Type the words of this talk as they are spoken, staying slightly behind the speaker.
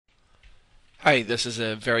Hi, this is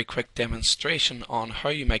a very quick demonstration on how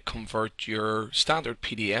you might convert your standard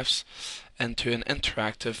PDFs into an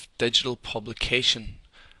interactive digital publication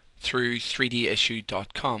through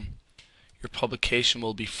 3dsissue.com. Your publication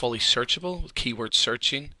will be fully searchable with keyword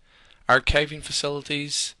searching, archiving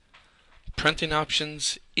facilities, printing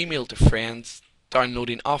options, email to friends,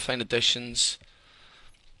 downloading offline editions,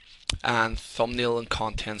 and thumbnail and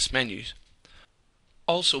contents menus.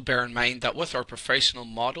 Also bear in mind that with our professional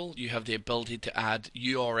model you have the ability to add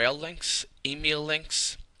URL links, email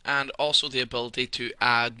links, and also the ability to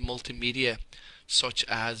add multimedia such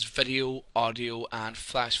as video, audio and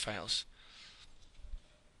flash files.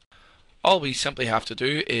 All we simply have to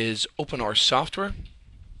do is open our software,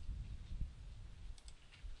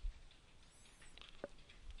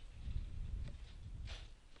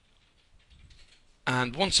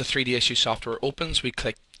 and once the 3Dsissue software opens we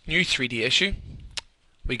click New 3Dsissue.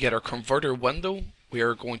 We get our converter window. We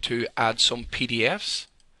are going to add some PDFs.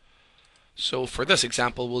 So for this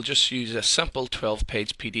example we'll just use a simple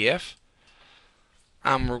 12-page PDF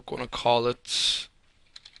and we're going to call it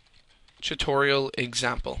tutorial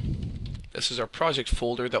example. This is our project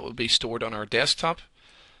folder that will be stored on our desktop.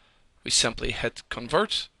 We simply hit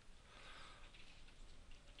convert.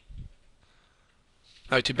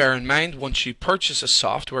 Now to bear in mind, once you purchase a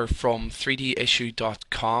software from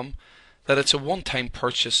 3dsissue.com, that it's a one-time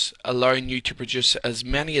purchase allowing you to produce as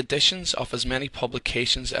many editions of as many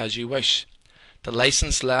publications as you wish. The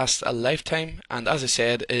license lasts a lifetime and, as I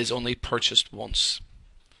said, is only purchased once.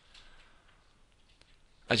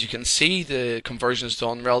 As you can see, the conversion is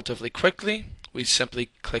done relatively quickly. We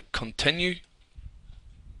simply click continue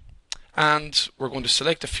and we're going to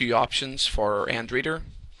select a few options for our end reader.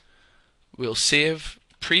 We'll save,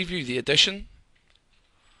 preview the edition.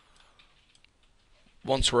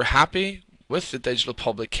 Once we're happy with the digital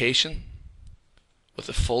publication with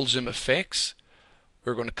the full zoom effects,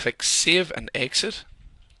 we're going to click save and exit.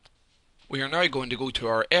 We are now going to go to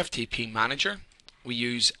our FTP manager. We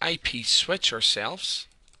use IP switch ourselves.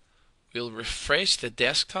 We'll refresh the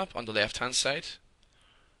desktop on the left hand side.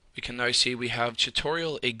 We can now see we have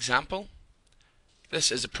tutorial example.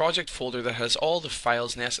 This is a project folder that has all the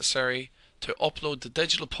files necessary to upload the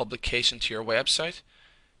digital publication to your website.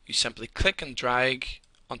 You simply click and drag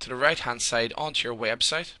onto the right hand side onto your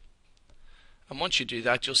website, and once you do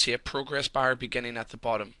that you'll see a progress bar beginning at the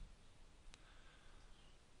bottom.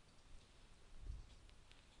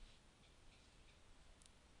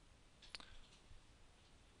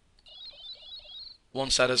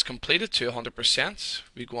 Once that is completed to 100%,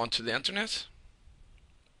 we go onto the internet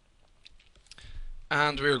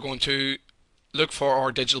and we are going to look for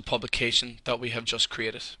our digital publication that we have just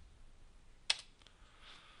created.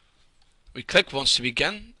 We click once to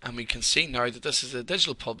begin and we can see now that this is a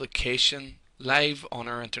digital publication live on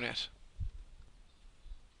our internet.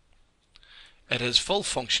 It has full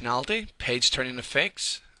functionality, page turning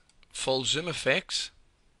effects, full zoom effects,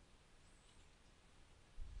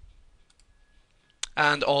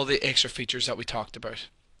 and all the extra features that we talked about.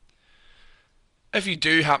 If you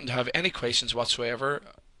do happen to have any questions whatsoever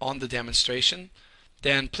on the demonstration,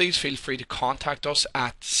 then please feel free to contact us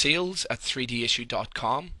at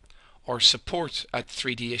sales@3dsissue.com or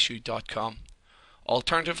support@3dsissue.com.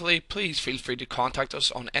 Alternatively, please feel free to contact us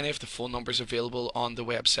on any of the phone numbers available on the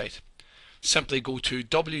website. Simply go to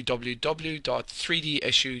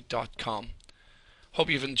www.3dsissue.com. Hope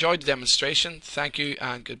you've enjoyed the demonstration. Thank you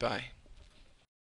and goodbye.